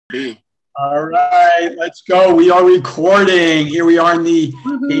B. All right, let's go. We are recording. Here we are in the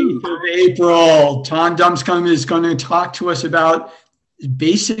 8th of April. Tom Dunscombe is going to talk to us about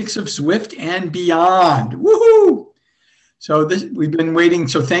basics of Zwift and beyond. Woohoo! So we've been waiting.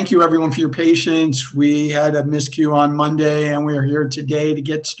 So thank you everyone for your patience. We had a miscue on Monday and we're here today to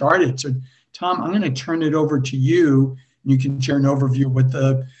get started. So Tom, I'm going to turn it over to you. You can share an overview of what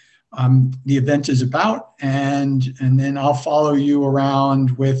the event is about, and then I'll follow you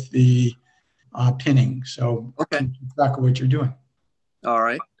around with the pinning. So okay, keep track of what you're doing. All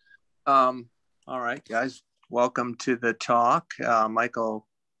right. All right, guys. Welcome to the talk. Michael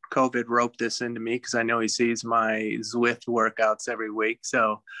COVID roped this into me because I know he sees my Zwift workouts every week.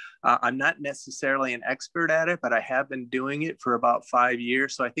 So I'm not necessarily an expert at it, but I have been doing it for about 5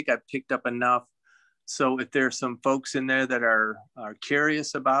 years. So I think I've picked up enough. So if there's some folks in there that are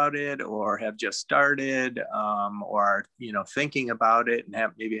curious about it or have just started or are, thinking about it and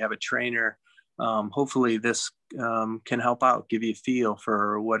maybe have a trainer, hopefully this can help out, give you a feel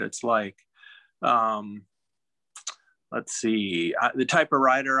for what it's like. Let's see, the type of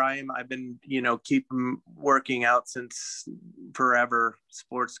rider I am, I've been, keeping working out since forever,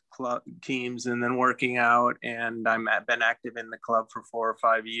 sports club teams, and then working out. And I've been active in the club for 4 or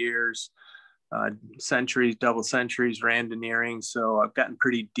 5 years, centuries, double centuries, randoneering. So I've gotten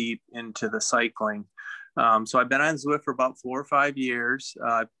pretty deep into the cycling. So I've been on Zwift for about 4 or 5 years.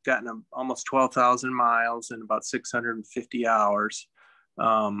 I've gotten almost 12,000 miles in about 650 hours.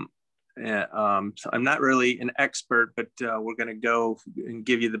 So I'm not really an expert, but we're going to go and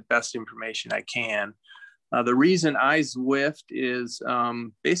give you the best information I can. The reason I Zwift is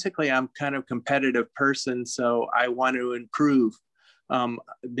basically I'm kind of a competitive person, so I want to improve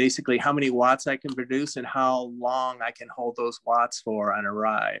basically how many watts I can produce and how long I can hold those watts for on a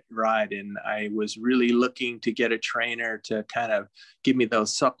ride. And I was really looking to get a trainer to kind of give me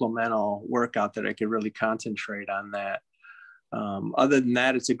those supplemental workout that I could really concentrate on that. Other than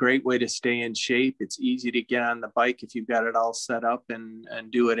that, it's a great way to stay in shape. It's easy to get on the bike if you've got it all set up and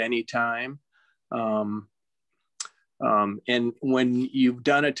do it anytime. And when you've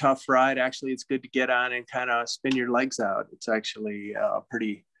done a tough ride, actually, it's good to get on and kind of spin your legs out. It's actually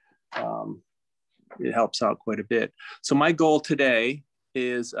pretty, it helps out quite a bit. So my goal today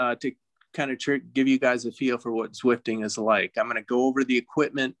is to kind of give you guys a feel for what Zwifting is like. I'm going to go over the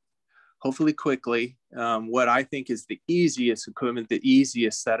equipment, hopefully quickly, what I think is the easiest equipment, the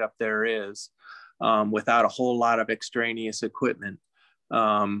easiest setup there is, without a whole lot of extraneous equipment.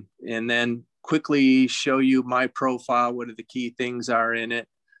 And then quickly show you my profile, what are the key things are in it.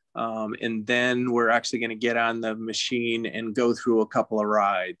 And then we're actually going to get on the machine and go through a couple of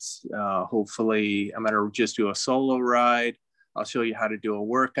rides. Hopefully I'm going to just do a solo ride. I'll show you how to do a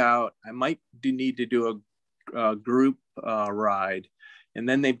workout. I might need to do a group ride. And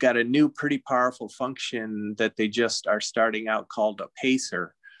then they've got a new pretty powerful function that they just are starting out called a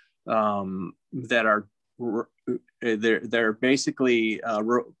pacer, that are, they're basically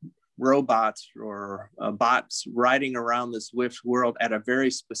robots or bots riding around the Zwift world at a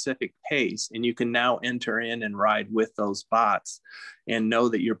very specific pace. And you can now enter in and ride with those bots and know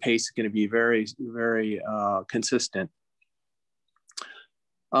that your pace is going to be very, very consistent.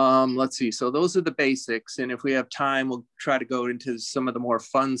 Let's see. So those are the basics. And if we have time, we'll try to go into some of the more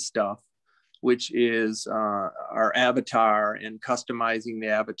fun stuff, which is our avatar and customizing the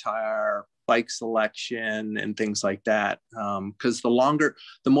avatar, bike selection and things like that. Because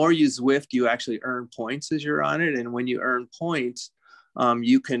the more you Zwift, you actually earn points as you're on it. And when you earn points,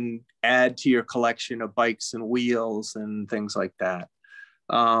 you can add to your collection of bikes and wheels and things like that.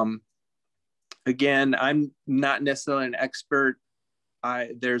 Again, I'm not necessarily an expert.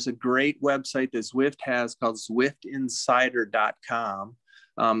 There's a great website that Zwift has called zwiftinsider.com.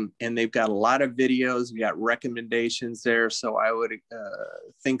 And they've got a lot of videos. We got recommendations there. So I would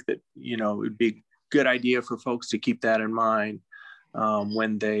think that, it would be a good idea for folks to keep that in mind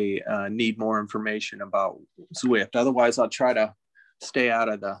when they need more information about Zwift. Otherwise, I'll try to stay out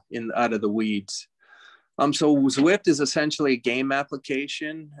of the weeds. So Zwift is essentially a game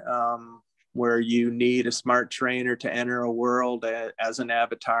application where you need a smart trainer to enter a world as an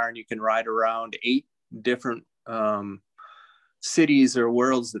avatar, and you can ride around 8 different cities or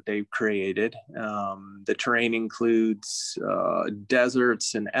worlds that they've created. The terrain includes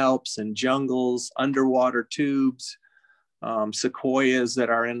deserts and Alps and jungles, underwater tubes, sequoias that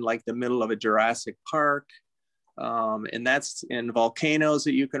are in like the middle of a Jurassic Park. And that's in volcanoes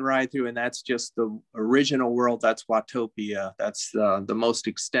that you can ride through. And that's just the original world. That's Watopia. That's the most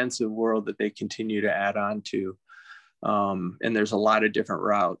extensive world that they continue to add on to. And there's a lot of different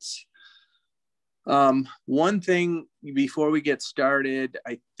routes. One thing before we get started,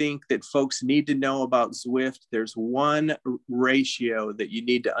 I think that folks need to know about Zwift. There's one ratio that you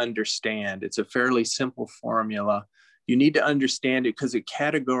need to understand. It's a fairly simple formula. You need to understand it because it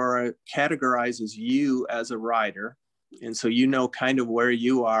categorizes you as a rider. And so you know kind of where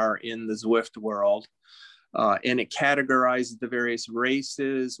you are in the Zwift world. And it categorizes the various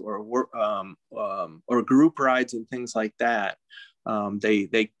races or group rides and things like that.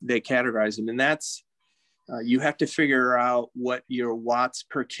 They categorize them, and that's you have to figure out what your watts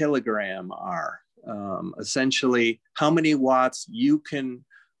per kilogram are. Essentially, how many watts you can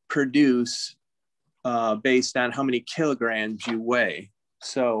produce based on how many kilograms you weigh.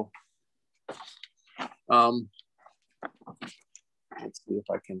 So let's see if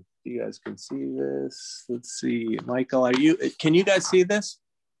I can. You guys can see this. Let's see, Michael, can you guys see this?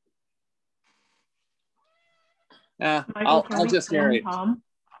 Michael, I'll just narrate. Tom?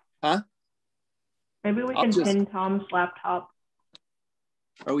 Huh? Maybe we can pin Tom's laptop.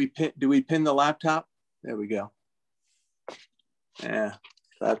 Do we pin the laptop? There we go. Yeah,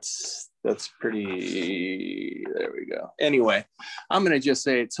 that's pretty, there we go. Anyway, I'm going to just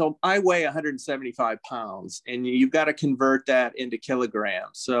say it. So I weigh 175 pounds, and you've got to convert that into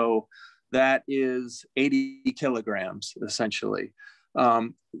kilograms. So that is 80 kilograms, essentially.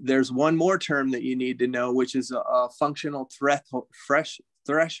 There's one more term that you need to know, which is a functional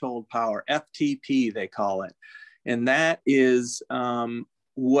threshold power, FTP, they call it. And that is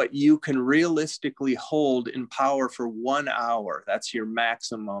what you can realistically hold in power for 1 hour. That's your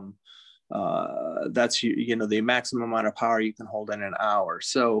maximum. That's the maximum amount of power you can hold in an hour.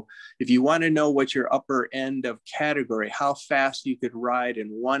 So if you want to know what your upper end of category, how fast you could ride in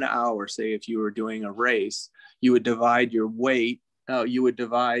 1 hour, say if you were doing a race, you would divide your weight. You would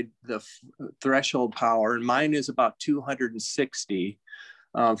divide the threshold power, and mine is about 260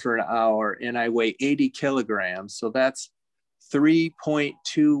 for an hour, and I weigh 80 kilograms. So that's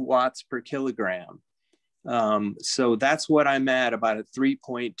 3.2 watts per kilogram. So that's what I'm at, about a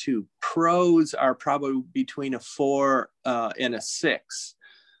 3.2. Pros are probably between a 4 and a 6.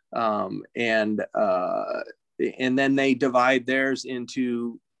 And then they divide theirs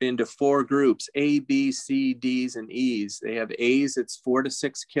into 4 groups: A, B, C, D's, and E's. They have A's, it's 4 to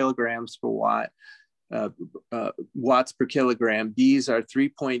 6 kilograms per watt, watts per kilogram. B's are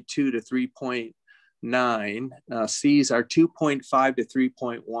 3.2 to 3.9. C's are 2.5 to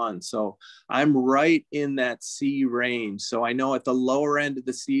 3.1. So I'm right in that C range. So I know at the lower end of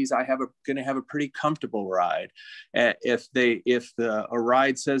the C's, I going to have a pretty comfortable ride. If a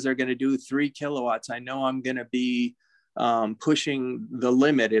ride says they're going to do 3 kilowatts, I know I'm going to be pushing the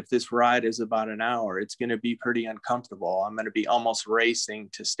limit. If this ride is about an hour, it's going to be pretty uncomfortable. I'm going to be almost racing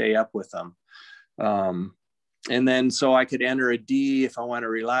to stay up with them. And then so I could enter a D if I want to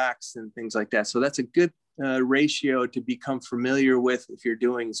relax and things like that. So that's a good ratio to become familiar with if you're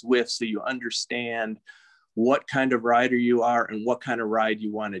doing Zwift, so you understand what kind of rider you are and what kind of ride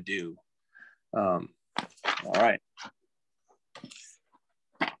you want to do. All right.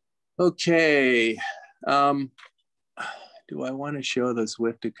 Okay. Do I want to show the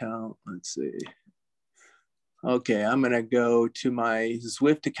Zwift account? Let's see. Okay, I'm going to go to my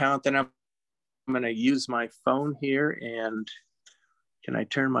Zwift account, then I'm going to use my phone here. And can I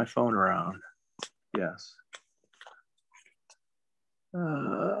turn my phone around? Yes.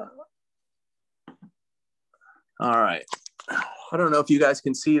 All right. I don't know if you guys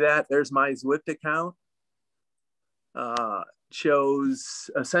can see that. There's my Zwift account. Shows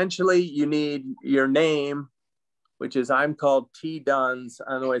essentially you need your name, which is, I'm called T Duns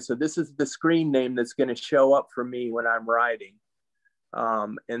on the way. So this is the screen name that's going to show up for me when I'm riding.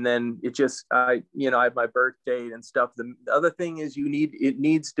 And then it just, I have my birth date and stuff. The other thing is it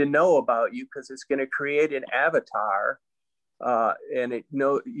needs to know about you, because it's going to create an avatar, and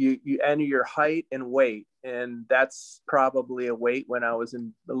you enter your height and weight. And that's probably a weight when I was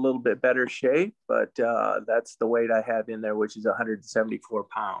in a little bit better shape, but that's the weight I have in there, which is 174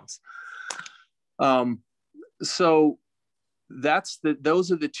 pounds. So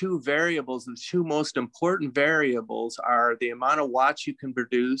those are the two variables. The two most important variables are the amount of watts you can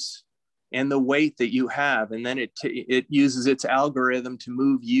produce and the weight that you have. And then it uses its algorithm to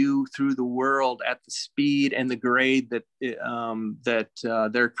move you through the world at the speed and the grade that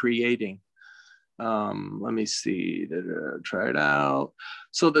they're creating. Let me see, try it out.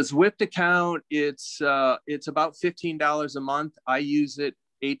 So the Zwift account, it's about $15 a month. I use it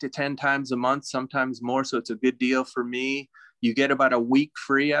 8 to 10 times a month, sometimes more. So it's a good deal for me. You get about a week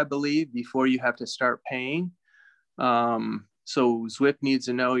free, I believe, before you have to start paying. So Zwift needs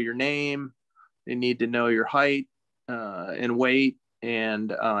to know your name. They need to know your height and weight.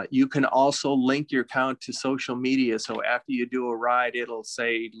 And you can also link your account to social media. So after you do a ride, it'll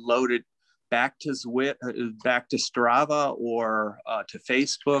say loaded back to Zwift, back to Strava, or to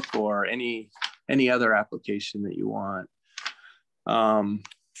Facebook, or any other application that you want.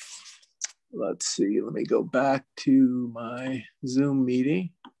 Let's see, let me go back to my Zoom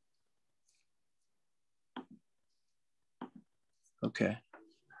meeting. Okay.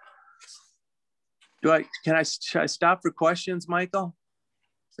 Should I stop for questions, Michael?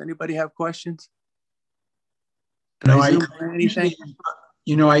 Does anybody have questions? No, what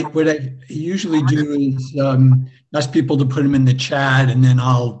I usually do is ask people to put them in the chat, and then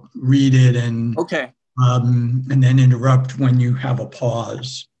I'll read it and okay, and then interrupt when you have a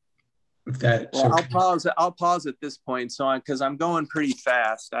pause. If that. Well, okay. I'll pause at this point, so because I'm going pretty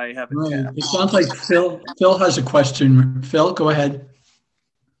fast. I have a It sounds like Phil has a question. Phil, go ahead.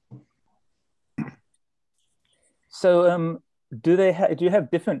 So, do you have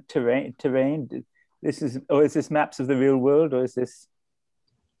different terrain? Is this maps of the real world, or is this?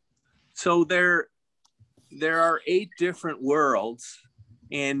 So there are 8 different worlds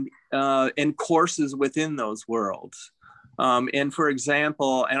and courses within those worlds. And for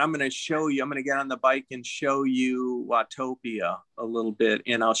example, and I'm going to get on the bike and show you Watopia a little bit,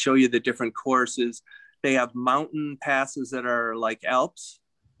 and I'll show you the different courses. They have mountain passes that are like Alps.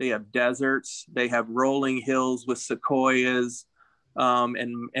 They have deserts. They have rolling hills with sequoias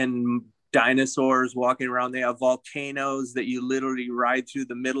and dinosaurs walking around. They have volcanoes that you literally ride through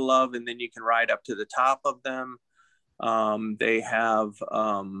the middle of, and then you can ride up to the top of them. They have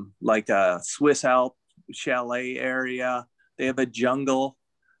like a Swiss Alp chalet area. They have a jungle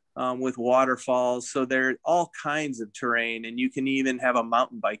with waterfalls. So there are all kinds of terrain, and you can even have a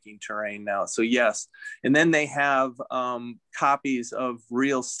mountain biking terrain now. So yes. And then they have copies of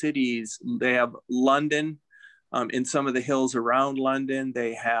real cities. They have London in some of the hills around London.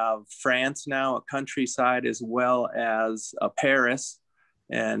 They have France now, a countryside, as well as Paris.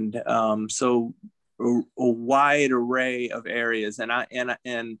 And so a wide array of areas.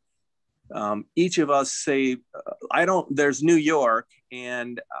 And each of us say, there's New York,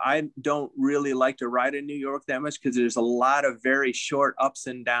 and I don't really like to ride in New York that much because there's a lot of very short ups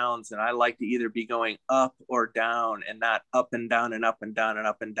and downs. And I like to either be going up or down, and not up and down and up and down and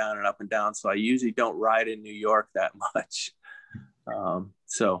up and down and up and down. So I usually don't ride in New York that much.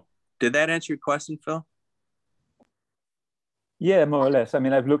 So did that answer your question, Phil? Yeah, more or less. I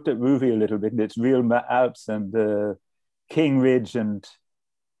mean, I've looked at Ruby a little bit. It's real Alps and King Ridge and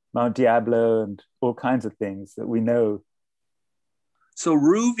Mount Diablo and all kinds of things that we know. So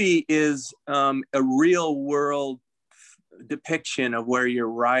Ruby is a real world depiction of where you're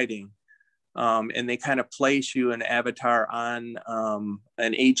riding. And they kind of place you an avatar on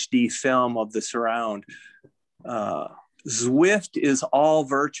an HD film of the surround. Zwift is all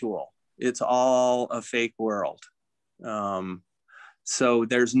virtual. It's all a fake world. So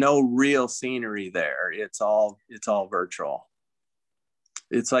there's no real scenery there. It's all virtual.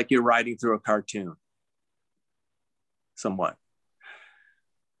 It's like you're riding through a cartoon, somewhat.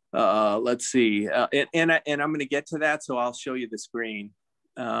 Let's see, and I'm going to get to that, so I'll show you the screen,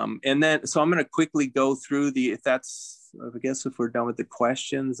 and then so I'm going to quickly go through I guess if we're done with the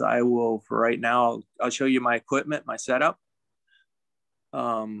questions, I will. For right now, I'll show you my equipment, my setup.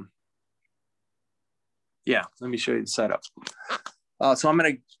 Yeah, let me show you the setup. So I'm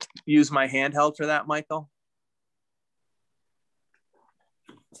going to use my handheld for that, Michael.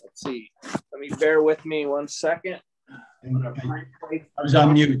 Let's see. Let me bear with me 1 second. I was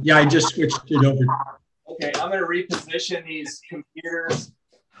on mute. Yeah, I just switched it over. Okay, I'm going to reposition these computers.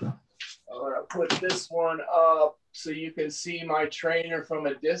 I'm going to put this one up so you can see my trainer from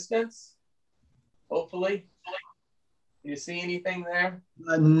a distance, hopefully. Do you see anything there?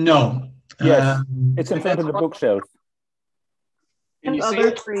 No. Yes, it's in front of the bookshelf. Can you the see other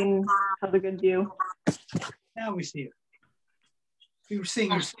it? screen has a good view. Now we see it. We were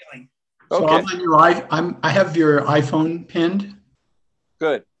seeing your ceiling. So Okay. I'm on your I have your iPhone pinned.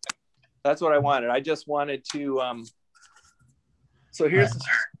 Good. That's what I wanted. I just wanted to. So here's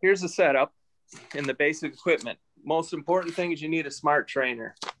the setup and the basic equipment. Most important thing is you need a smart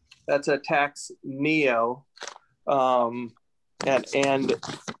trainer. That's a Tax Neo. And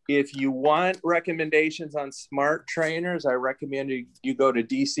if you want recommendations on smart trainers, I recommend you go to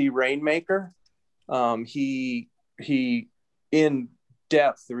DC Rainmaker. He in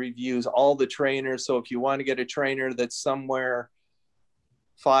depth reviews all the trainers. So if you want to get a trainer that's somewhere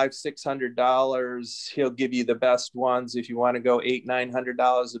 $500-600, he'll give you the best ones. If you want to go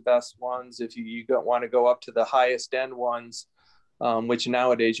 $800-900, the best ones. If you don't want to go up to the highest end ones, which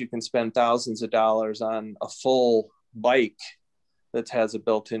nowadays you can spend thousands of dollars on a full bike, that has a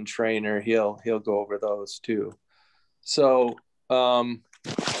built-in trainer, he'll go over those too. So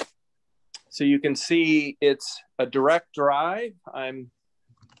so you can see it's a direct drive. I'm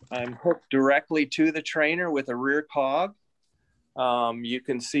hooked directly to the trainer with a rear cog. You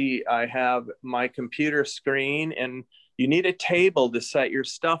can see I have my computer screen, and you need a table to set your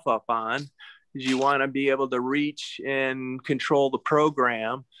stuff up on. You want to be able to reach and control the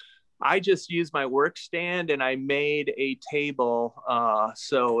program. I just use my work stand, and I made a table.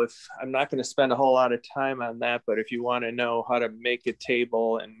 So if I'm not going to spend a whole lot of time on that, but if you want to know how to make a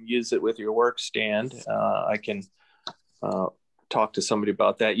table and use it with your work stand, I can talk to somebody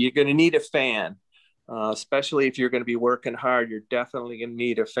about that. You're going to need a fan, especially if you're going to be working hard. You're definitely going to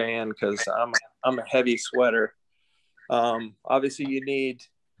need a fan, because I'm a heavy sweater. Obviously you need,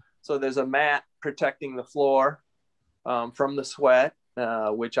 so there's a mat protecting the floor from the sweat,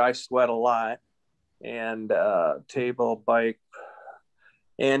 which I sweat a lot, and table, bike.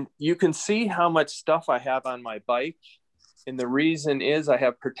 And you can see how much stuff I have on my bike. And the reason is I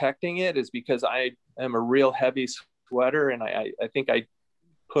have protecting it is because I am a real heavy sweater, and I think I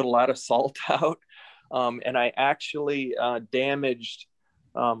put a lot of salt out. And I actually damaged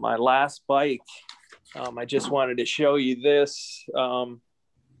my last bike. I just wanted to show you this.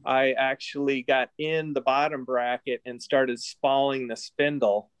 I actually got in the bottom bracket and started spalling the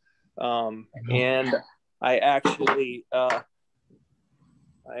spindle. And I actually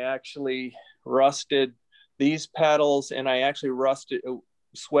rusted these pedals, and I actually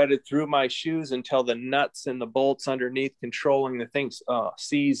sweated through my shoes until the nuts and the bolts underneath controlling the things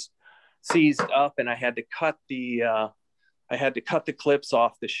seized up, and I had to cut the clips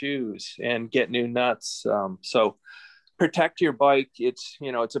off the shoes and get new nuts. So protect your bike. It's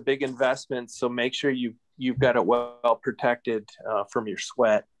a big investment, so make sure you've got it well protected from your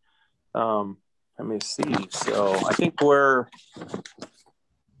sweat. Let me see. So I think we're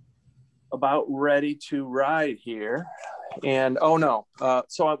about ready to ride here. And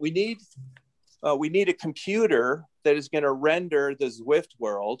so we need a computer that is going to render the Zwift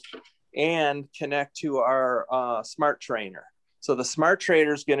world and connect to our smart trainer. So the smart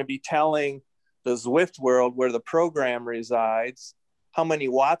trainer is going to be telling the Zwift world where the program resides, how many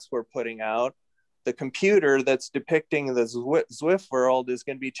watts we're putting out. The computer that's depicting the Zwift world is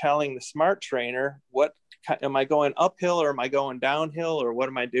going to be telling the smart trainer, what am I going uphill, or am I going downhill, or what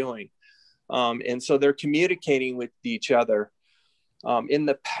am I doing? And so they're communicating with each other. In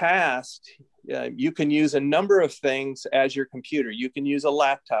the past, you can use a number of things as your computer. You can use a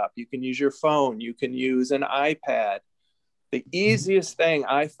laptop, you can use your phone, you can use an iPad. The easiest thing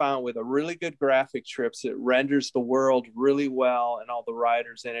I found with a really good graphic strips that renders the world really well and all the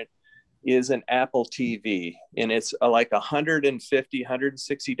riders in it is an Apple TV. And it's like $150,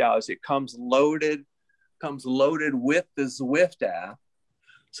 $160. It comes loaded with the Zwift app.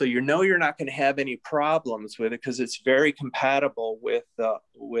 So you're not going to have any problems with it, because it's very compatible with the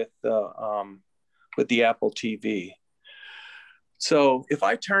Apple TV. So if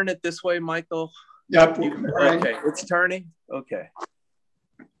I turn it this way, Michael. Yep. Okay, it's turning. Okay.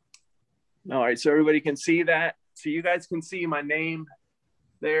 All right, so everybody can see that. So you guys can see my name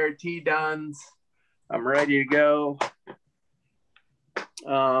there, T Duns. I'm ready to go.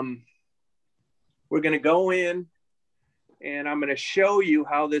 We're going to go in, and I'm going to show you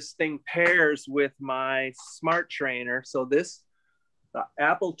how this thing pairs with my smart trainer. So the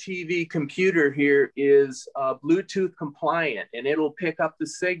Apple TV computer here is Bluetooth compliant, and it'll pick up the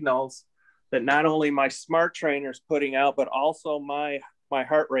signals that not only my smart trainer is putting out, but also my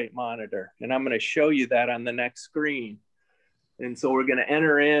heart rate monitor. And I'm going to show you that on the next screen. And so we're going to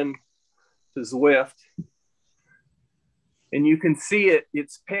enter in to Zwift, and you can see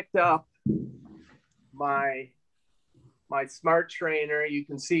it's picked up my smart trainer. You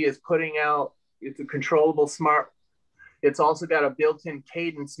can see it's putting out, it's a controllable smart. It's also got a built-in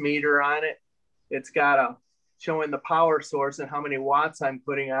cadence meter on it. It's got showing the power source and how many watts I'm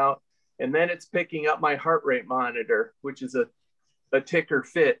putting out. And then it's picking up my heart rate monitor, which is a ticker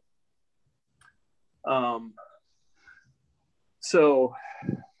fit. So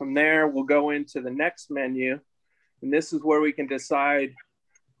from there, we'll go into the next menu. And this is where we can decide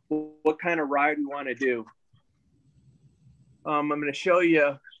what kind of ride we want to do. I'm going to show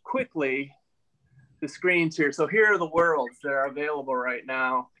you quickly the screens here. So here are the worlds that are available right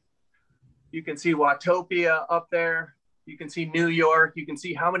now. You can see Watopia up there. You can see New York. You can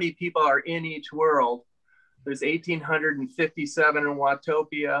see how many people are in each world. There's 1,857 in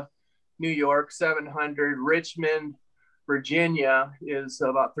Watopia, New York, 700. Richmond, Virginia is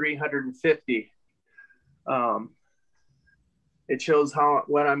about 350. It shows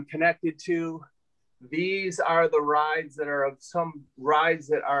what I'm connected to. these are the rides that are some rides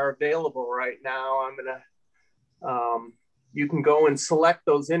that are available right now. I'm gonna, you can go and select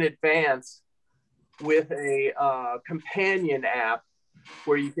those in advance with a companion app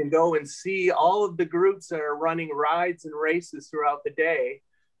where you can go and see all of the groups that are running rides and races throughout the day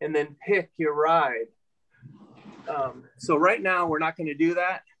and then pick your ride. So right now we're not gonna do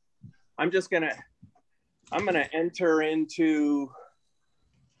that. I'm gonna enter into,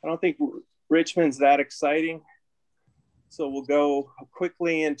 I don't think Richmond's that exciting. So we'll go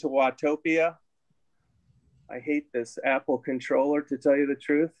quickly into Watopia. I hate this Apple controller, to tell you the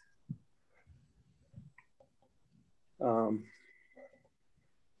truth.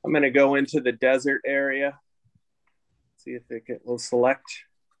 I'm gonna go into the desert area. See if it will select.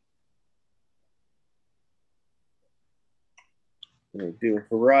 I'm gonna do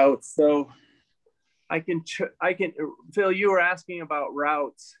routes. So I can, Phil, you were asking about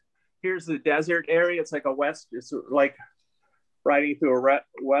routes. Here's the desert area. It's like it's like riding through a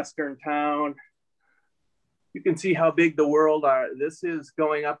western town. You can see how big the world are. This is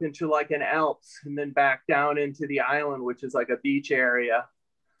going up into like an Alps and then back down into the island, which is like a beach area.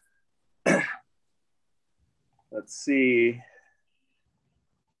 Let's see.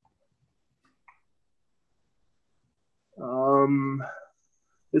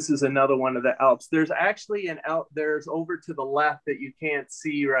 This is another one of the Alps. There's actually an Alp, there's over to the left that you can't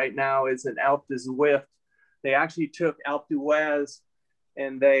see right now is an Alpe de Zwift. They actually took Alpe d'Huez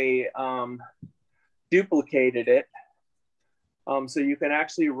and they duplicated it. So you can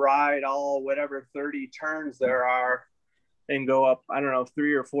actually ride all whatever 30 turns there are and go up, I don't know,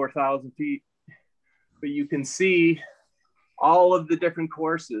 3,000 or 4,000 feet. But you can see all of the different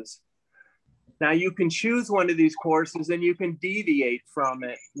courses. Now you can choose one of these courses and you can deviate from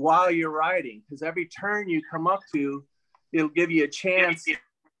it while you're riding, because every turn you come up to, it'll give you a chance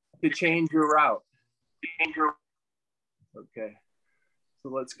to change your route. Okay, so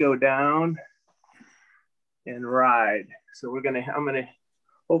let's go down and ride. So I'm gonna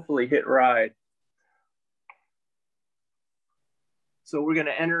hopefully hit ride. So we're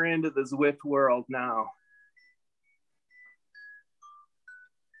gonna enter into the Zwift world now.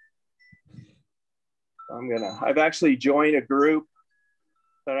 I've actually joined a group,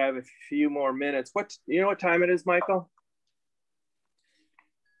 but I have a few more minutes. You know what time it is, Michael?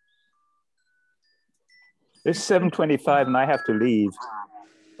 It's 7:25 and I have to leave.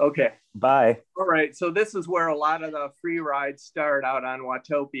 Okay. Bye. All right, so this is where a lot of the free rides start out on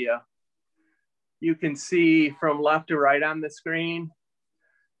Watopia. You can see from left to right on the screen.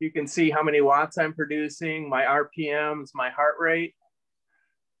 You can see how many watts I'm producing, my RPMs, my heart rate.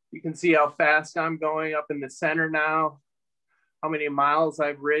 You can see how fast I'm going up in the center now, how many miles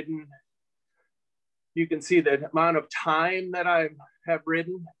I've ridden. You can see the amount of time that I have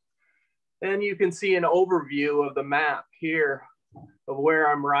ridden. And you can see an overview of the map here of where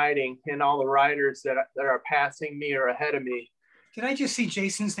I'm riding and all the riders that are passing me or ahead of me. Did I just see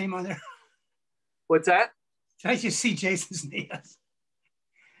Jason's name on there? What's that? Did I just see Jason's name?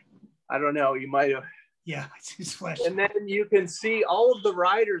 I don't know, you might have. Yeah, it's his flash. And then you can see all of the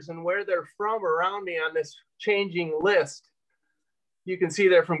riders and where they're from around me on this changing list. You can see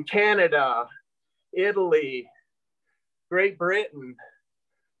they're from Canada, Italy, Great Britain.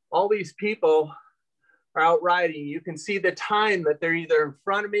 All these people are out riding. You can see the time that they're either in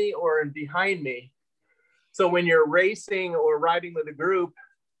front of me or behind me. So when you're racing or riding with a group,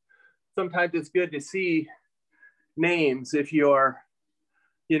 sometimes it's good to see names if you're,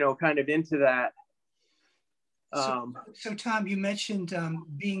 kind of into that. So Tom, you mentioned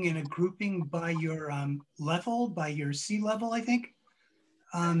being in a grouping by your level, by your sea level, I think.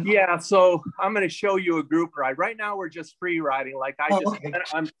 Yeah, so I'm going to show you a group ride. Right now, we're just free riding. Like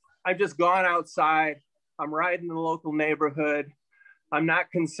I've just gone outside. I'm riding in the local neighborhood. I'm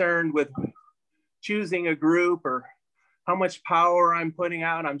not concerned with choosing a group or how much power I'm putting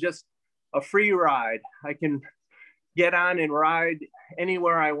out. I'm just a free ride. I can get on and ride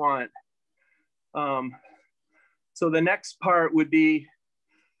anywhere I want. So the next part would be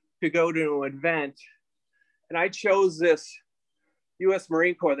to go to an event. And I chose this US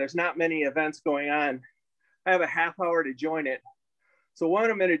Marine Corps. There's not many events going on. I have a half hour to join it. So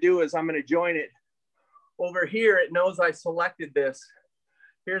what I'm gonna do is I'm gonna join it. Over here, it knows I selected this.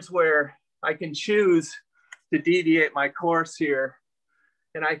 Here's where I can choose to deviate my course here.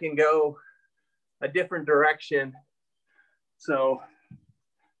 And I can go a different direction. So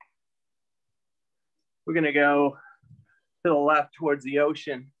we're gonna go to the left towards the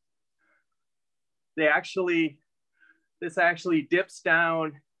ocean. This actually dips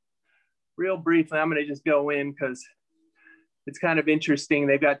down real briefly. I'm gonna just go in because it's kind of interesting.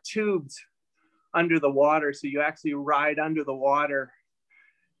 They've got tubes under the water. So you actually ride under the water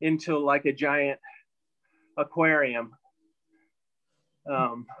into like a giant aquarium. I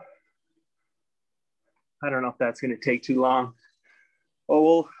don't know if that's going to take too long. Oh,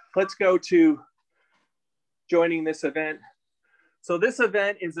 well, let's go to joining this event. So this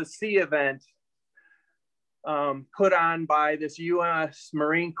event is a sea event put on by this U.S.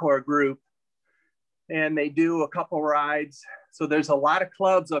 Marine Corps group. And they do a couple rides. So there's a lot of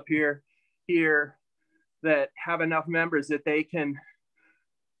clubs up here that have enough members that they can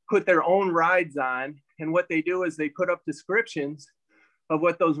put their own rides on. And what they do is they put up descriptions of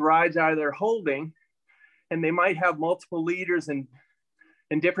what those rides are they're holding. And they might have multiple leaders in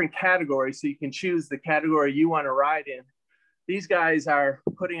different categories. So you can choose the category you want to ride in. These guys are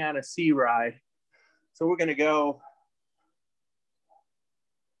putting on a sea ride. So we're going to go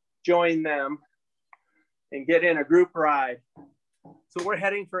join them and get in a group ride. So we're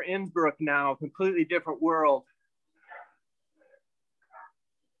heading for Innsbruck now, completely different world.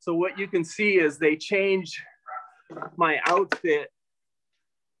 So what you can see is they changed my outfit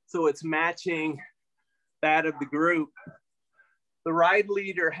so it's matching that of the group. The ride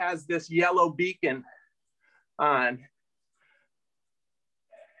leader has this yellow beacon on.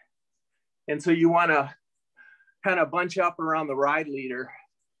 And so you want to kind of bunch up around the ride leader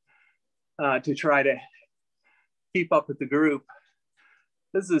to try to keep up with the group.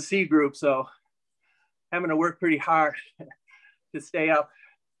 This is a C group, so having to work pretty hard to stay up.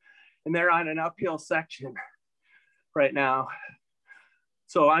 And they're on an uphill section right now.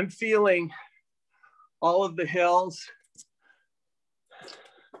 So I'm feeling all of the hills.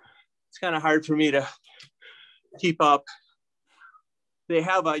 It's kind of hard for me to keep up. They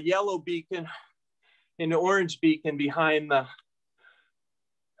have a yellow beacon and an orange beacon behind the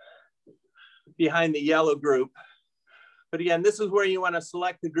yellow group. But again, this is where you want to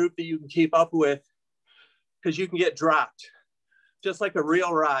select the group that you can keep up with, because you can get dropped, just like a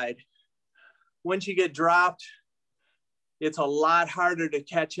real ride. Once you get dropped, it's a lot harder to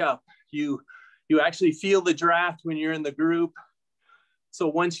catch up. You actually feel the draft when you're in the group. So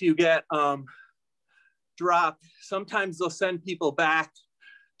once you get dropped, sometimes they'll send people back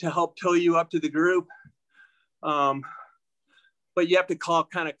to help tow you up to the group. But you have to call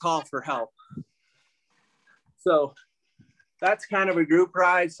for help. So that's kind of a group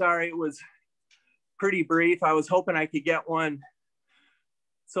ride. Sorry, it was pretty brief. I was hoping I could get one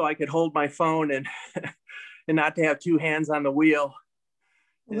so I could hold my phone and and not to have two hands on the wheel.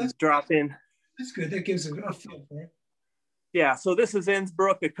 Well, and drop in. That's good. That gives a feel for it. Yeah, so this is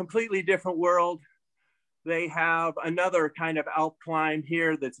Innsbruck, a completely different world. They have another kind of Alp climb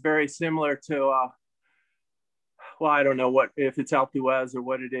here that's very similar to, well, I don't know if it's Alpe d'Huez or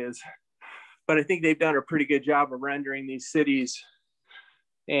what it is, but I think they've done a pretty good job of rendering these cities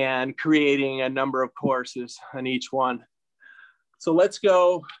and creating a number of courses on each one. So let's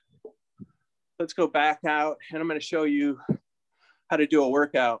go back out, and I'm going to show you how to do a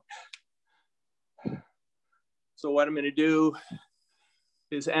workout. So what I'm going to do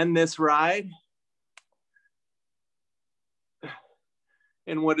is end this ride.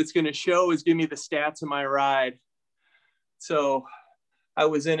 And what it's going to show is give me the stats of my ride. So I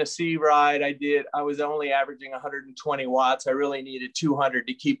was in a C ride. I was only averaging 120 watts. I really needed 200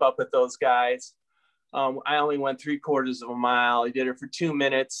 to keep up with those guys. I only went 3/4 of a mile. I did it for 2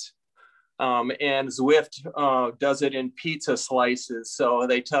 minutes. And Zwift does it in pizza slices. So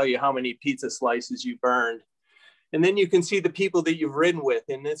they tell you how many pizza slices you burned. And then you can see the people that you've ridden with,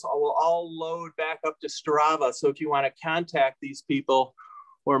 and this will all load back up to Strava. So if you want to contact these people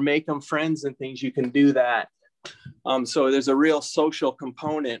or make them friends and things, you can do that. So there's a real social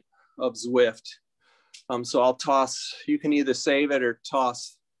component of Zwift. So I'll toss, you can either save it or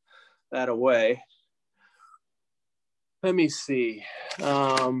toss that away. Let me see. We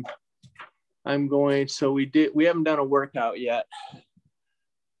haven't done a workout yet.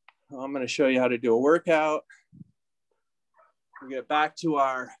 I'm going to show you how to do a workout. We get back to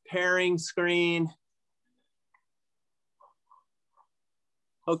our pairing screen.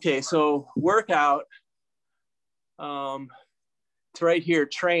 Okay, so workout, it's right here,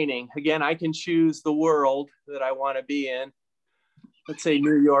 training. Again, I can choose the world that I want to be in. Let's say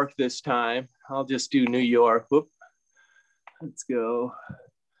New York this time. I'll just do New York. Whoop. Let's go.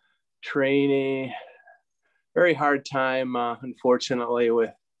 Training. Very hard time, unfortunately,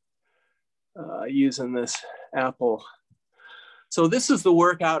 with using this Apple. So this is the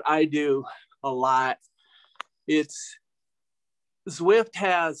workout I do a lot. Zwift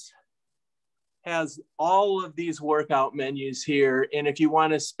has all of these workout menus here. And if you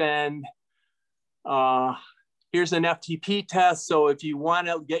want to spend Here's an FTP test. So if you want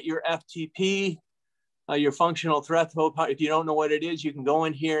to get your FTP, your functional threshold, if you don't know what it is, you can go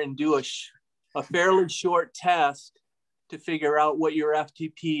in here and do a fairly short test to figure out what your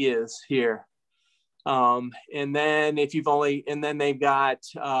FTP is here. And then if you've only, and then they've got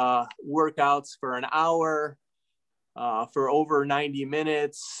workouts for an hour, for over 90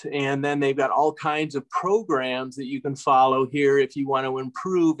 minutes. And then they've got all kinds of programs that you can follow here if you want to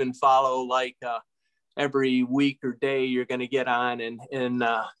improve and follow, like every week or day you're going to get on and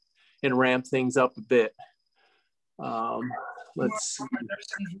ramp things up a bit. Let's see.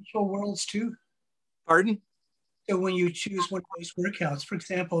 Virtual worlds too. Pardon? So when you choose one of those workouts, for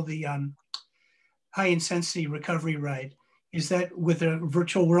example, the high intensity recovery ride, is that with a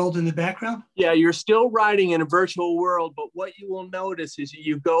virtual world in the background? Yeah, you're still riding in a virtual world, but what you will notice is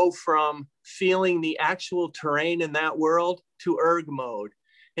you go from feeling the actual terrain in that world to erg mode.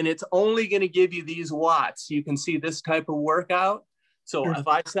 And it's only going to give you these watts. You can see this type of workout. So if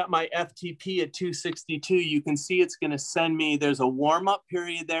I set my FTP at 262, you can see it's going to send me, there's a warm-up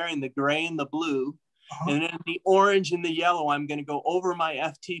period there in the gray and the blue. And then the orange and the yellow, I'm going to go over my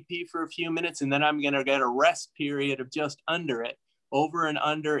FTP for a few minutes, and then I'm going to get a rest period of just under it, over and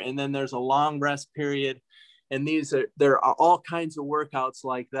under. And then there's a long rest period. And there are all kinds of workouts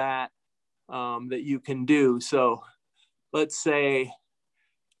like that that you can do. So let's say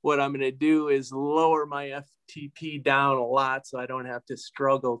what I'm going to do is lower my FTP down a lot so I don't have to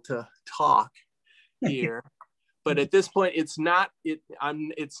struggle to talk here. But at this point,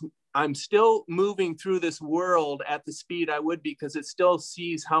 I'm still moving through this world at the speed I would, because it still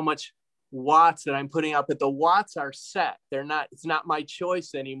sees how much watts that I'm putting up, but the watts are set. It's not my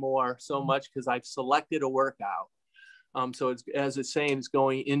choice anymore so much because I've selected a workout. So it's, as it's saying, it's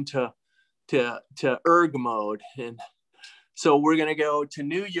going into erg mode. And so we're going to go to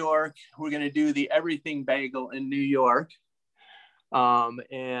New York. We're going to do the everything bagel in New York.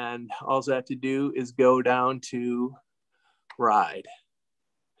 And all I have to do is go down to ride.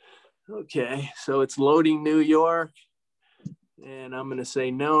 Okay, so it's loading New York. And I'm going to say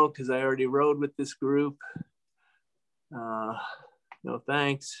no, because I already rode with this group. No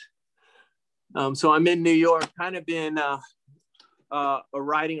thanks. So I'm in New York, kind of been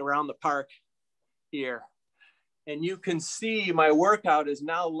riding around the park here. And you can see my workout is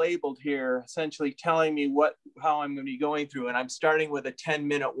now labeled here, essentially telling me how I'm going to be going through. And I'm starting with a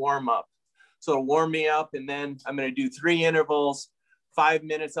 10-minute warm up. So it'll warm me up, and then I'm going to do 3 intervals, 5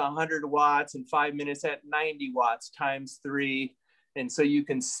 minutes, 100 watts, and 5 minutes at 90 watts times 3. And so you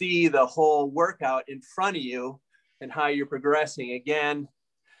can see the whole workout in front of you and how you're progressing. Again,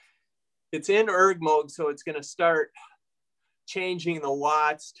 it's in erg mode, so it's going to start changing the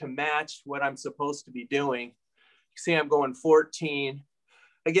watts to match what I'm supposed to be doing. See, I'm going 14.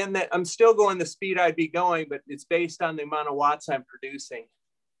 Again, I'm still going the speed I'd be going, but it's based on the amount of watts I'm producing.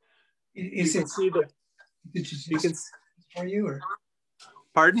 Is you can see the. You can for you, or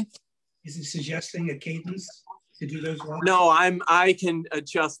pardon? Is it suggesting a cadence to do those watts? No, I can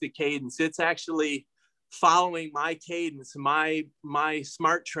adjust the cadence. It's actually following my cadence. My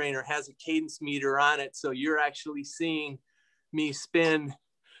smart trainer has a cadence meter on it, so you're actually seeing me spin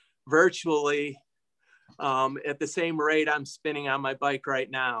virtually at the same rate I'm spinning on my bike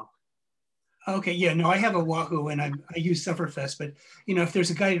right now. Okay, yeah, no, I have a Wahoo and I use Sufferfest, but if there's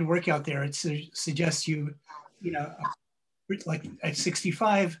a guided workout there, it suggests like at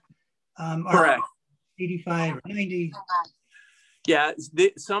 65, correct, or 85 or 90. Yeah,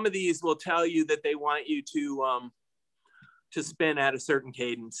 some of these will tell you that they want you to spin at a certain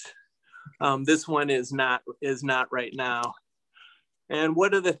cadence. This one is not right now. And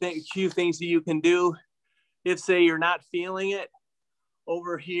what are the few things that you can do? If say you're not feeling it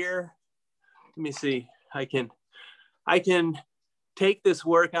over here, let me see. I can take this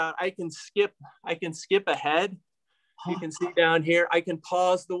workout. I can skip ahead. You can see down here. I can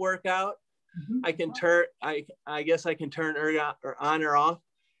pause the workout. I can turn. I guess I can turn on or off.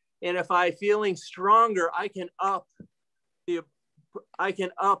 And if I'm feeling stronger, I can up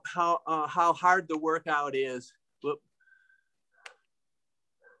how hard the workout is. Whoop.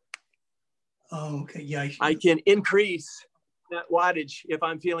 Oh, okay. Yeah. I can increase that wattage if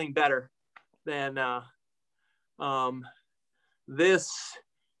I'm feeling better. Then this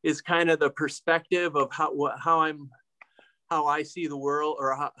is kind of the perspective of how I see the world,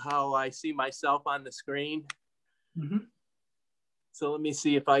 or how I see myself on the screen. So let me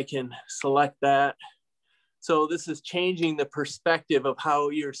see if I can select that. So this is changing the perspective of how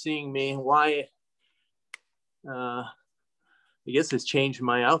you're seeing me. Why? I guess it's changed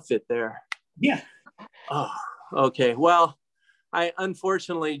my outfit there. Yeah. Oh, okay. Well, I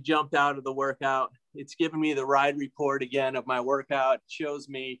unfortunately jumped out of the workout. it's giving me the ride report again of my workout. It shows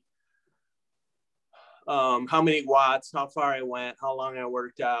me how many watts, how far I went, how long I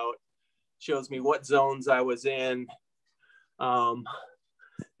worked out, shows me what zones I was in, and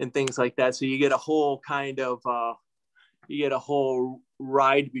things like that. So you get a whole kind of, you get a whole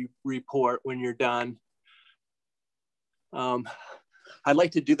ride report when you're done. I'd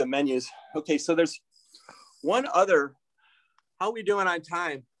like to do the menus. Okay, so there's one other, how are we doing on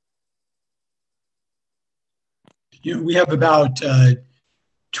time? We have about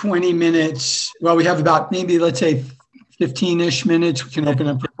 20 minutes. Well, we have about maybe, let's say 15-ish minutes. We can open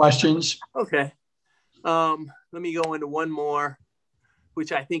up for questions. Okay. Let me go into one more,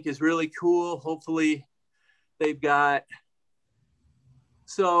 which I think is really cool. Hopefully they've got,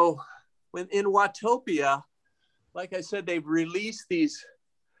 so when in Watopia, like I said, they've released these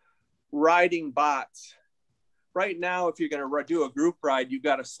riding bots. Right now, if you're going to do a group ride, you've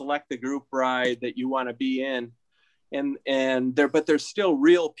got to select the group ride that you want to be in. But there's still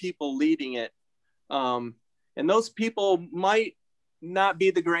real people leading it. And those people might not be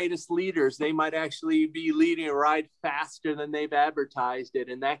the greatest leaders. They might actually be leading a ride faster than they've advertised it.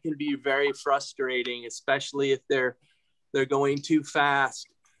 And that can be very frustrating, especially if they're going too fast.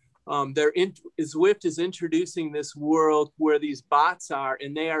 Zwift is introducing this world where these bots are,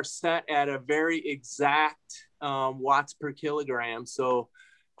 and they are set at a very exact watts per kilogram. So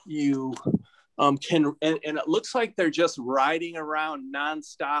you and it looks like they're just riding around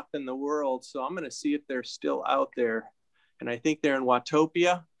nonstop in the world. So I'm going to see if they're still out there. And I think they're in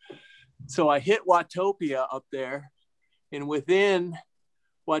Watopia. So I hit Watopia up there, and within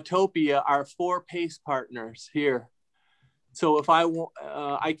Watopia are 4 pace partners here. So if I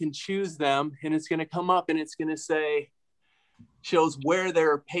can choose them, and it's going to come up and it's going to say, shows where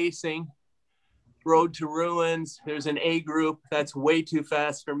they're pacing. Road to Ruins. There's an A group. That's way too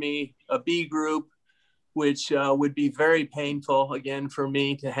fast for me. A B group, which would be very painful, again, for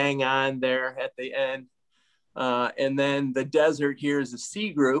me to hang on there at the end. And then the desert here is a C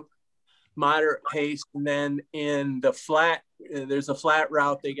group, moderate pace. And then in the flat, there's a flat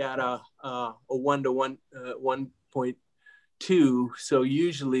route. They got a 1-to-1, 1.2. So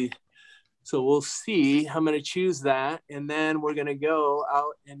usually, so we'll see. I'm going to choose that. And then we're going to go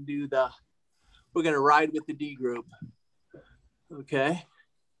out and do we're going to ride with the D group. Okay.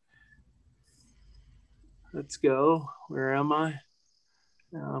 Let's go. Where am I?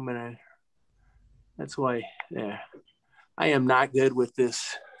 Now that's why, there. I am not good with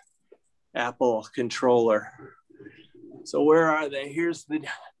this Apple controller. So where are they? Here's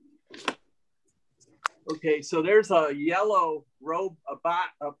okay, so there's a yellow a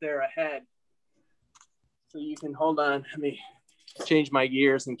bot up there ahead. So you can, hold on, let me change my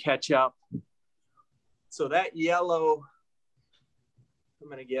gears and catch up. So that yellow, I'm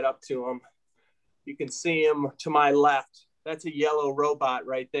going to get up to him. You can see him to my left. That's a yellow robot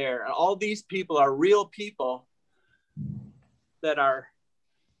right there. And all these people are real people that are,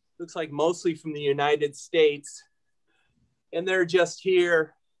 looks like mostly from the United States. And they're just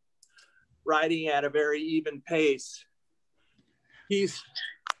here riding at a very even pace. He's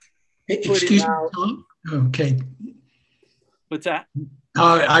excuse me, Tom? Okay. What's that?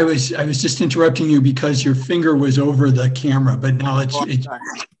 I was just interrupting you because your finger was over the camera, but now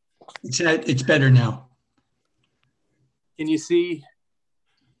it's better now. Can you see?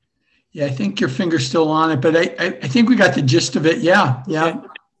 Yeah, I think your finger's still on it, but I think we got the gist of it. Yeah, yeah. Okay.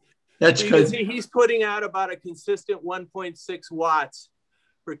 That's good. See, he's putting out about a consistent 1.6 watts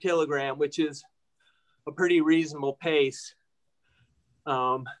per kilogram, which is a pretty reasonable pace.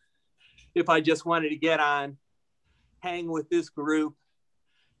 If I just wanted to get on, hang with this group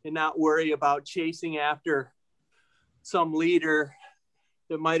and not worry about chasing after some leader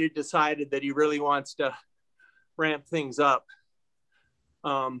that might have decided that he really wants to ramp things up.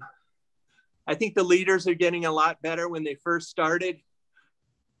 I think the leaders are getting a lot better. When they first started,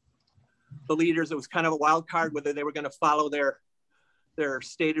 the leaders, it was kind of a wild card whether they were going to follow their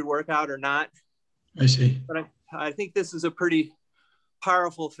stated workout or not. I see. But I think this is a pretty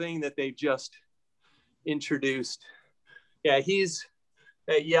powerful thing that they've just introduced. Yeah, he's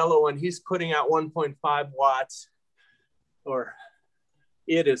that yellow one. He's putting out 1.5 watts, or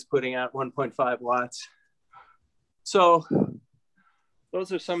it is putting out 1.5 watts. So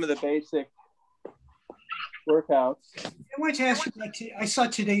those are some of the basic workouts. I wanted to ask you, I saw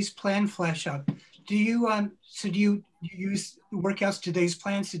today's plan flash up. Do you do you use the workouts today's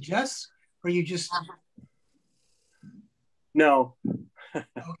plan suggests, or you just? No. Okay.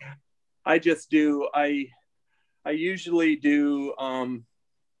 I just do. I usually do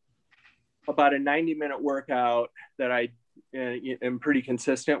about a 90-minute workout that I am pretty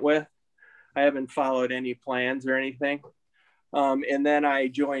consistent with. I haven't followed any plans or anything. And then I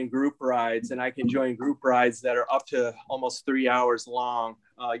join group rides, and I can join group rides that are up to almost 3 hours long.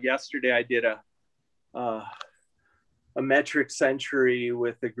 Yesterday I did a metric century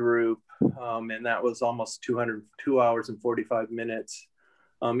with a group, and that was almost 2 hours and 45 minutes.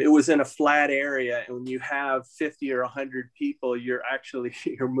 It was in a flat area, and when you have 50 or 100 people, you're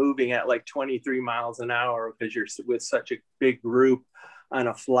moving at like 23 miles an hour because you're with such a big group on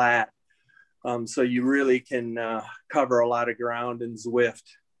a flat. So you really can cover a lot of ground in Zwift,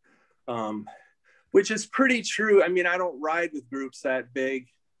 which is pretty true. I mean, I don't ride with groups that big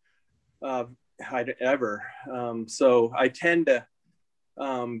ever. So I tend to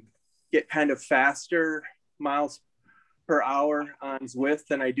get kind of faster miles per hour on Zwift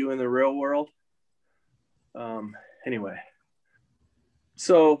than I do in the real world. Anyway,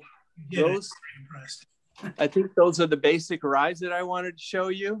 so I think those are the basic rides that I wanted to show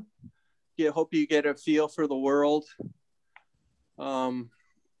you. Hope you get a feel for the world. One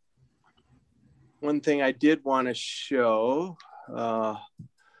thing I did want to show, I'm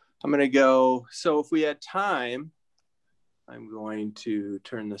going to go, so if we had time, I'm going to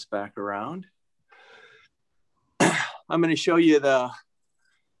turn this back around. I'm going to show you the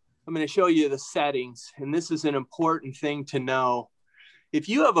settings, and this is an important thing to know. If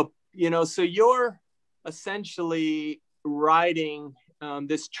you have so you're essentially riding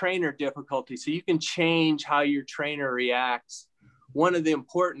this trainer difficulty, so you can change how your trainer reacts. One of the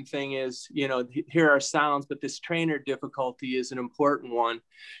important thing is, here are sounds, but this trainer difficulty is an important one.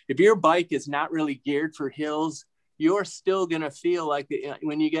 If your bike is not really geared for hills, you're still going to feel like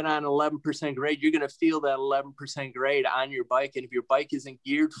when you get on 11% grade, you're going to feel that 11% grade on your bike. And if your bike isn't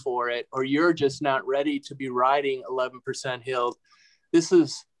geared for it, or you're just not ready to be riding 11% hills, this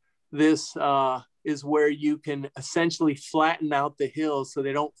is where you can essentially flatten out the hills so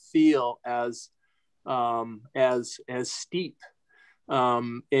they don't feel as steep.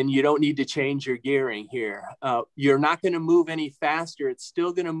 And you don't need to change your gearing here. You're not going to move any faster. It's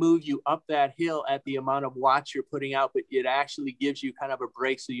still going to move you up that hill at the amount of watts you're putting out, but it actually gives you kind of a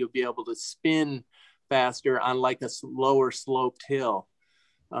break so you'll be able to spin faster on like a lower sloped hill.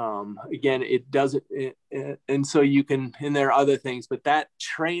 Again, it doesn't, and so you can, and there are other things, but that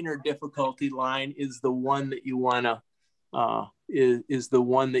trainer difficulty line is the one that you want to, is the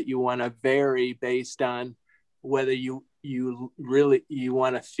one that you want to vary based on whether you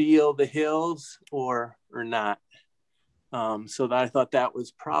want to feel the hills or not. So I thought that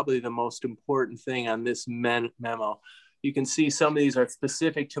was probably the most important thing on this memo. You can see some of these are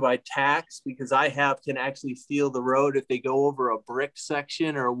specific to my tacks because I can actually feel the road. If they go over a brick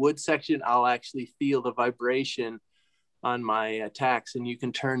section or a wood section, I'll actually feel the vibration on my tacks, and you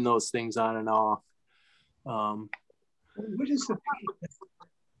can turn those things on and off. What is the pain?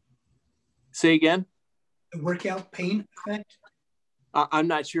 Say again? The workout pain effect? I'm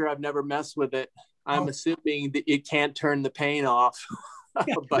not sure. I've never messed with it. I'm assuming that it can't turn the pain off,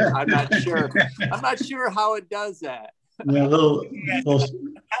 but I'm not sure. I'm not sure how it does that. Yeah,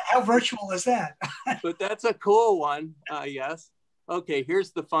 How virtual is that? But that's a cool one, yes. Okay,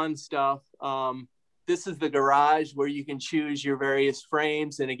 here's the fun stuff. This is the garage where you can choose your various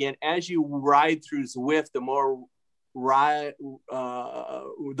frames. And again, as you ride through Zwift, the more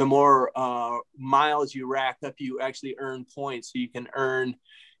miles you rack up, you actually earn points. So you can earn,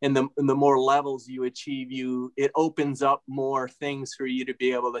 and the more levels you achieve, it opens up more things for you to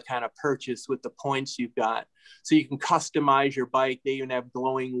be able to kind of purchase with the points you've got. So you can customize your bike. They even have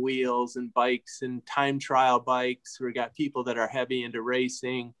glowing wheels and bikes and time trial bikes. We got people that are heavy into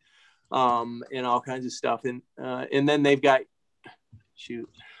racing, and all kinds of stuff. And then they've got,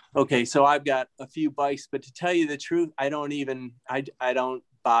 okay, so I've got a few bikes, but to tell you the truth, I don't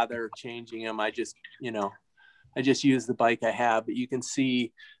bother changing them. I just use the bike I have. But you can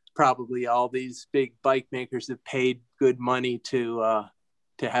see probably all these big bike makers have paid good money to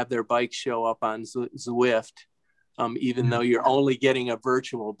have their bikes show up on Zwift, even though you're only getting a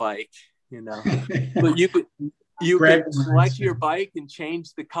virtual bike, But you can select your bike and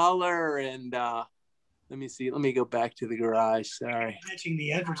change the color. And let me see. Let me go back to the garage. Sorry. Matching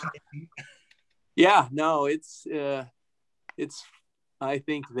the advertising. Yeah, no, it's I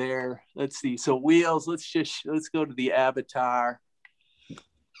think there. Let's see. So wheels. Let's go to the avatar.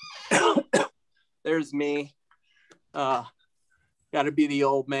 There's me. Got to be the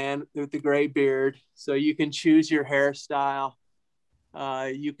old man with the gray beard. So you can choose your hairstyle.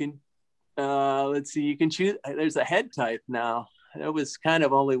 You can let's see. You can choose. There's a head type now. There was kind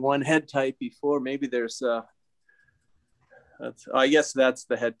of only one head type before. Maybe there's I guess that's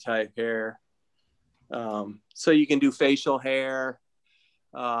the head type hair. So you can do facial hair.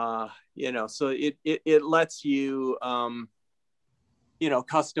 You know, so it lets you, you know,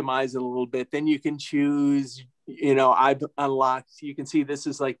 customize it a little bit. Then you can choose, you know, I've unlocked, you can see this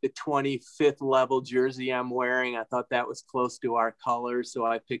is like the 25th level jersey I'm wearing. I thought that was close to our colors, so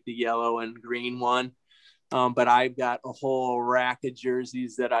I picked the yellow and green one. But I've got a whole rack of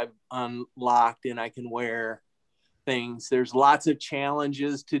jerseys that I've unlocked, and I can wear things. There's lots of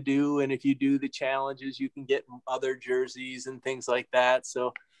challenges to do, and if you do the challenges, you can get other jerseys and things like that.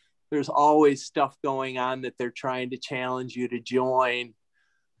 So there's always stuff going on that they're trying to challenge you to join.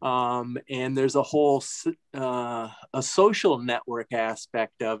 And there's a whole a social network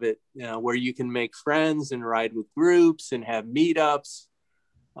aspect of it, you know, where you can make friends and ride with groups and have meetups.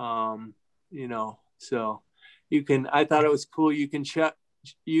 You know, so you can, I thought it was cool. You can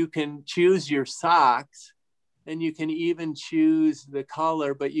choose your socks, and you can even choose the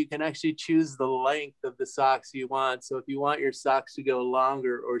color, but you can actually choose the length of the socks you want. So if you want your socks to go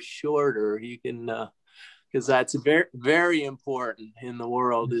longer or shorter, you can, because that's very, very important in the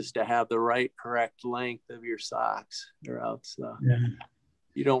world, is to have the right, correct length of your socks, or else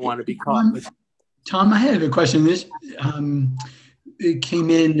you don't want to be caught with. Tom, I had a question. This it came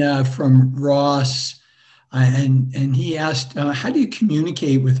in from Ross, and he asked, how do you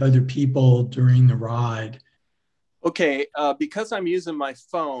communicate with other people during the ride? Okay, because I'm using my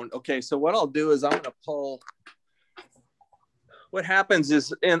phone. Okay, so what I'll do is I'm going to pull. What happens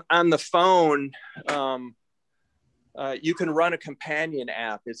is on the phone, you can run a companion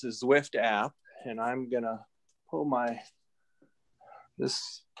app. It's a Zwift app, and I'm going to pull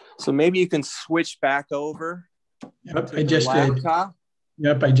this. So maybe you can switch back over. Yep, I just did.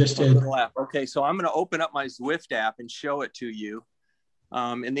 Yep, I just did. Okay, so I'm going to open up my Zwift app and show it to you.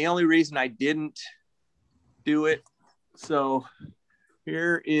 And the only reason I didn't do it, so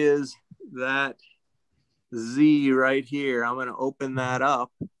here is that Z right here. I'm going to open that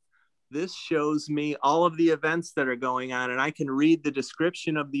up. This shows me all of the events that are going on, and I can read the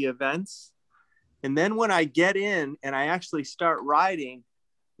description of the events. And then when I get in and I actually start riding,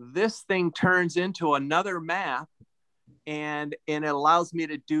 this thing turns into another map, and it allows me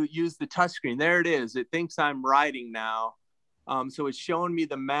to use the touchscreen. There it is. It thinks I'm riding now. So it's showing me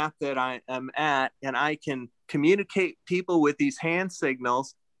the map that I am at, and I can communicate people with these hand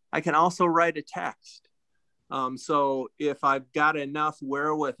signals. I can also write a text. So if I've got enough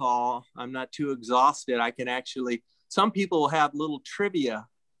wherewithal, I'm not too exhausted, I can actually, some people have little trivia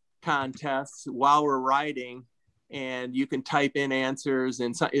contests while we're riding, and you can type in answers,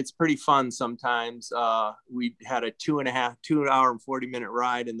 and so it's pretty fun sometimes. We had a 2 hour and 40-minute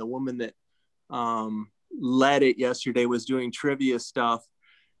ride, and the woman that led it yesterday was doing trivia stuff,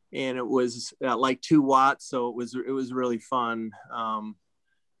 and it was like 2 watts, so it was really fun.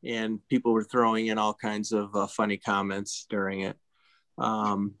 And people were throwing in all kinds of funny comments during it.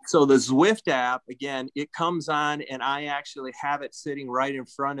 So the Zwift app, again, it comes on, and I actually have it sitting right in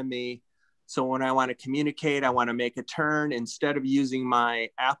front of me. So when I want to communicate, I want to make a turn, instead of using my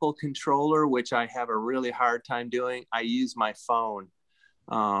Apple controller, which I have a really hard time doing, I use my phone.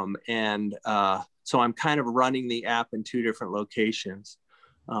 So I'm kind of running the app in 2 different locations.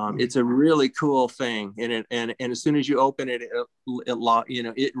 It's a really cool thing, and as soon as you open it,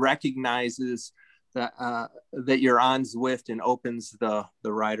 it recognizes that you're on Zwift and opens the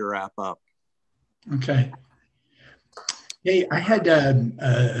Rider app up. Okay. Hey, I had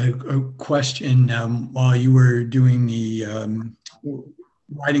a question while you were doing the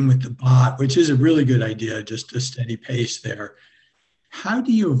riding with the bot, which is a really good idea, just a steady pace there. How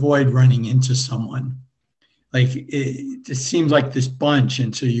do you avoid running into someone? Like it just seems like this bunch,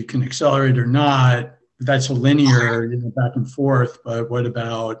 and so you can accelerate or not. That's a linear, back and forth. But what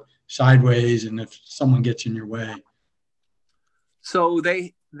about sideways, and if someone gets in your way? So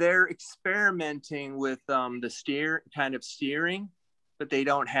they're experimenting with the steering, but they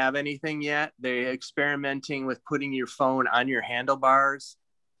don't have anything yet. They're experimenting with putting your phone on your handlebars,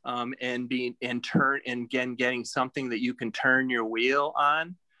 and getting something that you can turn your wheel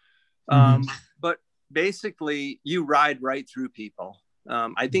on. But basically, you ride right through people.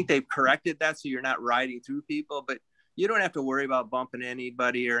 I think they've corrected that, so you're not riding through people, but you don't have to worry about bumping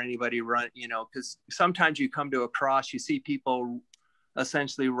anybody or anybody run, because sometimes you come to a cross, you see people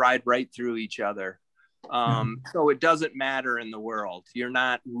essentially ride right through each other. So it doesn't matter in the world. You're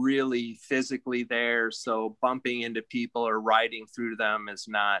not really physically there, so bumping into people or riding through them is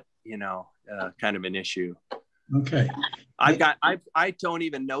not, kind of an issue. Okay. I don't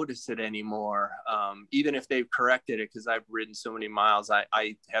even notice it anymore. Even if they've corrected it, because I've ridden so many miles,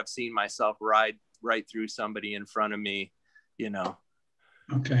 I have seen myself ride right through somebody in front of me,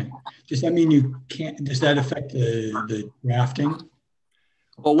 Okay. Does that mean you can't, does that affect the drafting?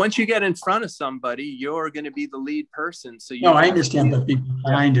 Well, once you get in front of somebody, you're going to be the lead person. So no, I understand, but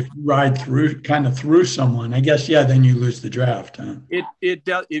behind, if you ride through someone, I guess, yeah, then you lose the draft. Huh? It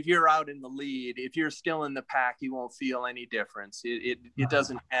does. If you're out in the lead, if you're still in the pack, you won't feel any difference. It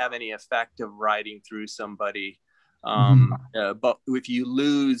doesn't have any effect of riding through somebody. But if you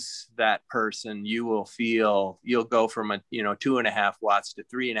lose that person, you'll go from 2.5 watts to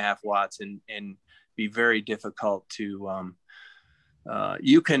 3.5 watts and be very difficult to,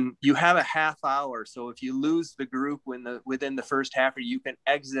 you have a half hour. So if you lose the group within the first half hour, you can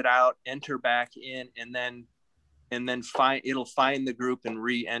exit out, enter back in, and then it'll find the group and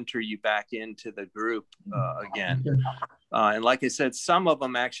re-enter you back into the group again. And like I said, some of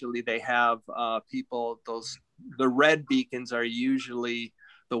them actually, they have the red beacons are usually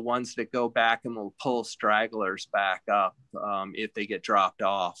the ones that go back and will pull stragglers back up if they get dropped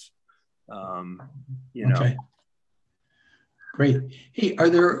off. Okay. Great. Hey, are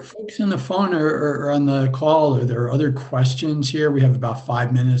there folks on the phone or on the call? Are there other questions here? We have about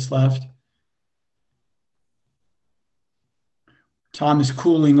 5 minutes left. Tom is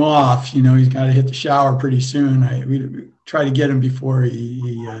cooling off. He's got to hit the shower pretty soon. We try to get him before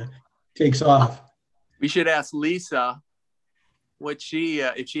he takes off. We should ask Lisa if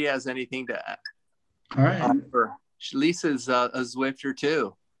she has anything to add. All right. Lisa's a Zwifter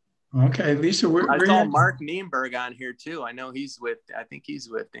too. Okay, Lisa, I saw Mark Nienberg on here too. I know I think he's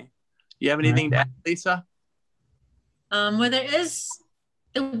Zwifting. You have anything to add, Lisa? Well,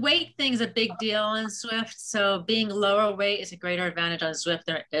 the weight thing is a big deal on Zwift. So being lower weight is a greater advantage on Zwift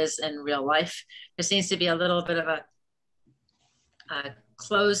than it is in real life. There seems to be a little bit of a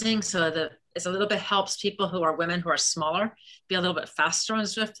closing. So it's a little bit helps people who are women who are smaller be a little bit faster on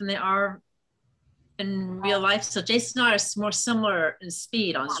Zwift than they are in real life. So Jason and I are more similar in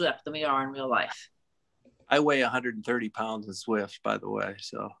speed on Zwift than we are in real life. I weigh 130 pounds in Zwift, by the way.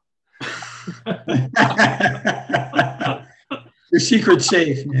 So your secret's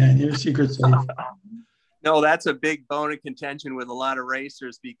safe, man. Your secret's safe. No, that's a big bone of contention with a lot of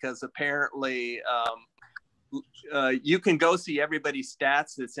racers because apparently you can go see everybody's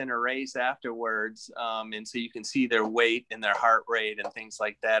stats that's in a race afterwards. And so you can see their weight and their heart rate and things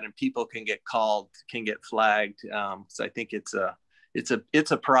like that. And people can get flagged. So I think it's a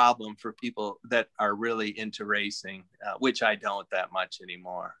problem for people that are really into racing, which I don't that much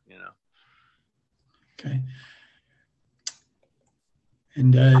anymore, Okay.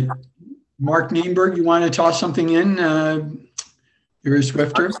 And Mark Nienberg, you want to toss something in? You're a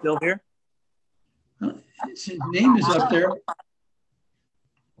Zwifter. I'm still here. His name is up there.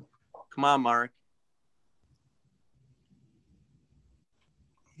 Come on, Mark.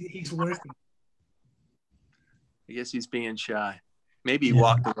 He's working. I guess he's being shy. Maybe he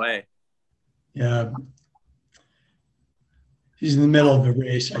walked away. Yeah. He's in the middle of the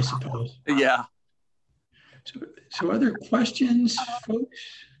race, I suppose. Yeah. So other questions, folks?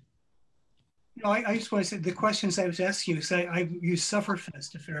 No, I just want to say the questions I was asking you, because I use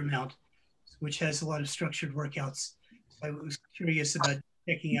Sufferfest a fair amount, which has a lot of structured workouts. So I was curious about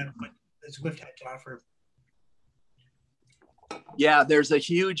checking out what Zwift had to offer. Yeah, there's a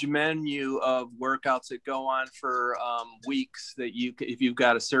huge menu of workouts that go on for weeks that if you've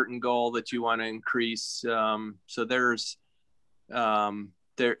got a certain goal that you want to increase. So there's that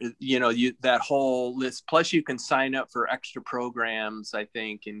whole list. Plus, you can sign up for extra programs, I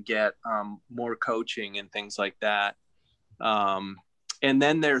think, and get more coaching and things like that. And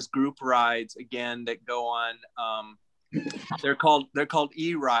then there's group rides again that go on. They're called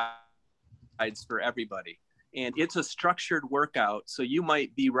e-rides for everybody. And it's a structured workout. So you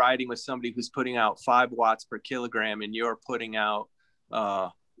might be riding with somebody who's putting out 5 watts per kilogram and you're putting out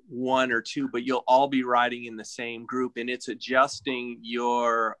 1 or 2, but you'll all be riding in the same group. And it's adjusting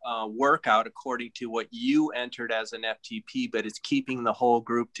your workout according to what you entered as an FTP, but it's keeping the whole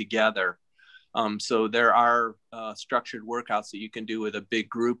group together. So there are structured workouts that you can do with a big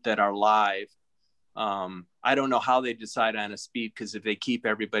group that are live. I don't know how they decide on a speed, because if they keep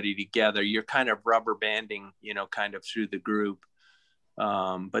everybody together, you're kind of rubber banding, kind of through the group.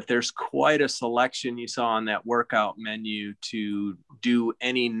 But there's quite a selection you saw on that workout menu to do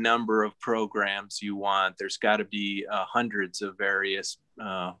any number of programs you want. There's got to be hundreds of various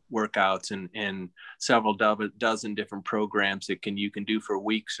workouts and several dozen different programs that you can do for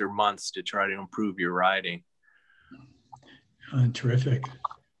weeks or months to try to improve your riding. Terrific.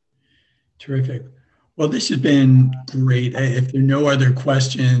 Well, this has been great. If there are no other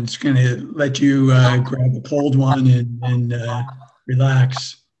questions, going to let you grab a cold one and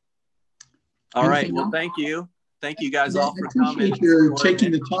relax. All right. Well, thank you. Thank you guys all for coming. You're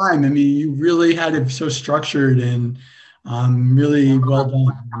taking the time. I mean, you really had it so structured, and Really well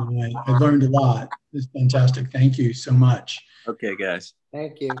done. I learned a lot. It's fantastic. Thank you so much. Okay, guys.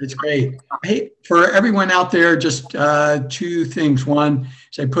 Thank you. It's great. Hey, for everyone out there, just two things. One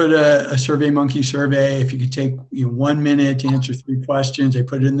is I put a SurveyMonkey survey. If you could take 1 minute to answer 3 questions, I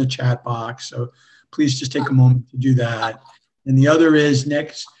put it in the chat box. So please just take a moment to do that. And the other is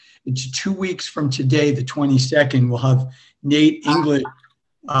it's 2 weeks from today, the 22nd, we'll have Nate English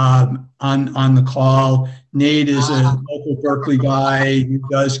on the call. Nate is a local Berkeley guy who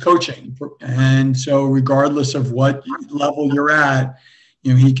does coaching. And so regardless of what level you're at,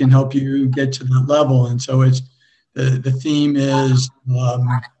 he can help you get to that level. And so it's the theme is,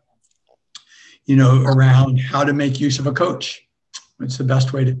 around how to make use of a coach. It's the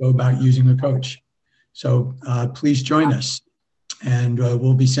best way to go about using a coach. So please join us, and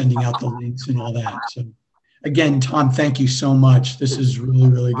we'll be sending out the links and all that. So again, Tom, thank you so much. This is really,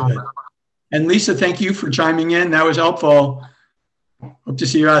 really good. And Lisa, thank you for chiming in. That was helpful. Hope to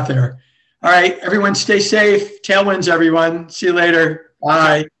see you out there. All right, everyone stay safe. Tailwinds, everyone. See you later.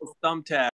 Bye. Thumbtack.